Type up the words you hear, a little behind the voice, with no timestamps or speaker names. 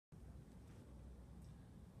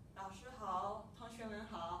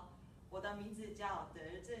的名字叫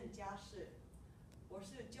德政嘉世，我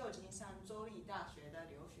是旧金山州立大学的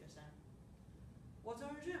留学生。我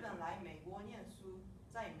从日本来美国念书，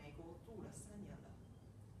在美国住了3年了。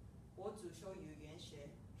我主修语言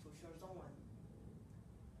学，辅修中文。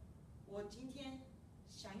我今天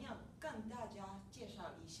想要跟大家介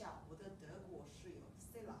绍一下我的德国室友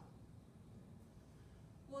Sila。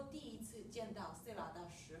我第一次见到 Sila 的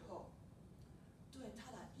时候，对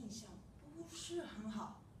她的印象不是很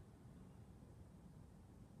好。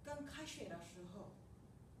刚开学的时候，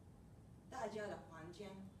大家的房间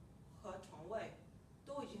和床位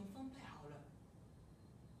都已经分配好了，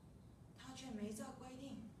他却没照规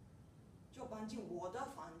定就搬进我的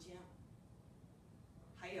房间。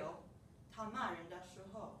还有，他骂人的时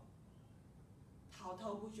候滔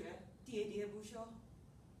滔不绝、喋喋不休，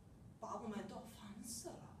把我们都烦死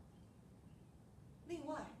了。另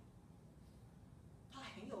外，他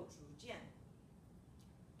很有主见，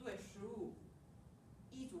对食物、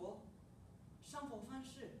衣着、生活方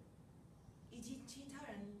式以及其他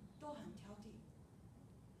人都很挑剔。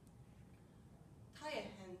他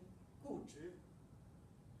也很固执，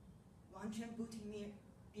完全不听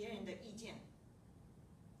别人的意见。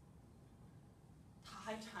他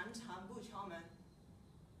还常常不敲门，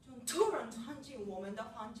就突然窜进我们的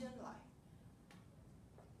房间来。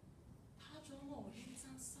他周末晚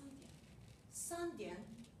上3点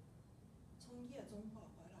从夜总会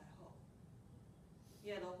回来后，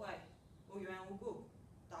也都会无缘无故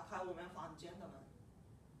打开我们房间的门。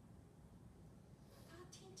他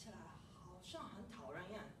听起来好像很讨人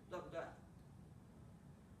厌，对不对？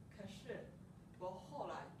可是我后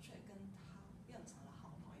来却跟他变成了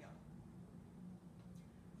好朋友。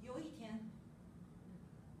有一天，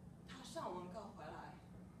他上完课回来，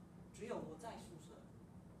只有我在宿舍，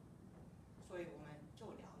所以我们就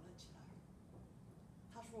聊了起来。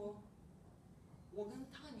他说，我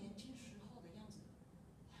跟他年轻时候的样子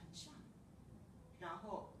很像，然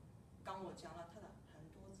后跟我讲了他的很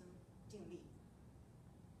多经历。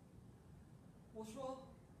我说，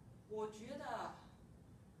我觉得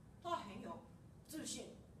他很有自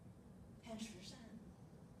信，很时尚，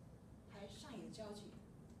还善于交际。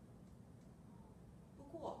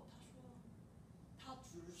不过他说，他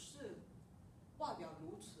只是外表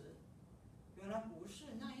如此，原来不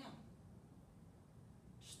是那样，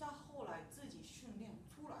是他后来自己训练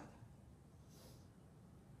出来的。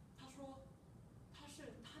他说，他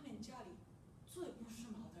是他们家里最不时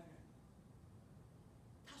髦的人，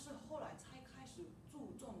他是后来才开始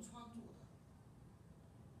注重穿着的。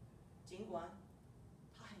尽管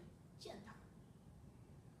他很健谈，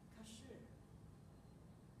可是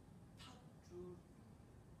他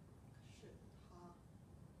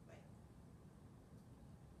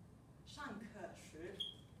上课时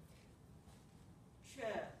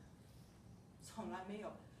却从来没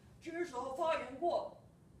有举手发言过。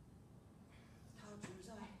他只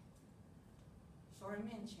在熟人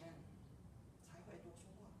面前才会多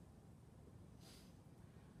说话。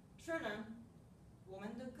虽然我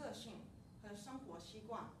们的个性和生活习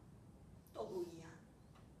惯都不一样，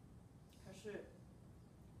可是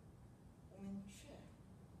我们却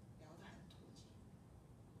聊得很投机。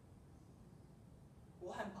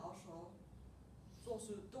我很保守，做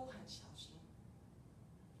事都很小心。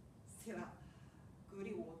Sila鼓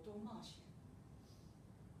励我多冒险，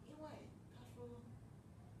因为他说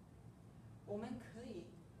我们可以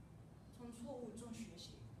从错误中学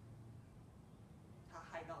习。他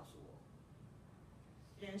还告诉我，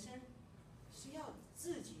人生是要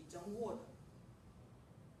自己掌握的，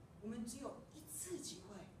我们只有一次机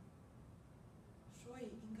会，所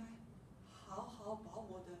以应该好好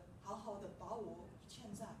的把握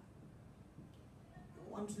现在。游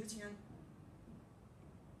玩之前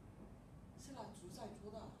，Sila只在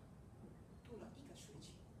桌大读了1个学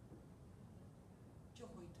期，就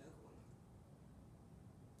回德国了。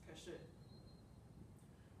可是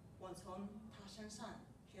我从他身上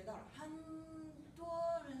学到了很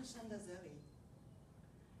多人生的哲理。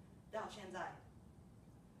到现在，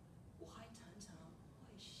我还常常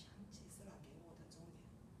会想起Sila给我的重点：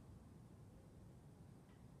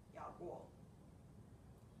要过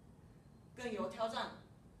更有挑战、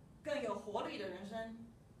更有活力的人生。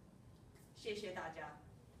谢谢大家。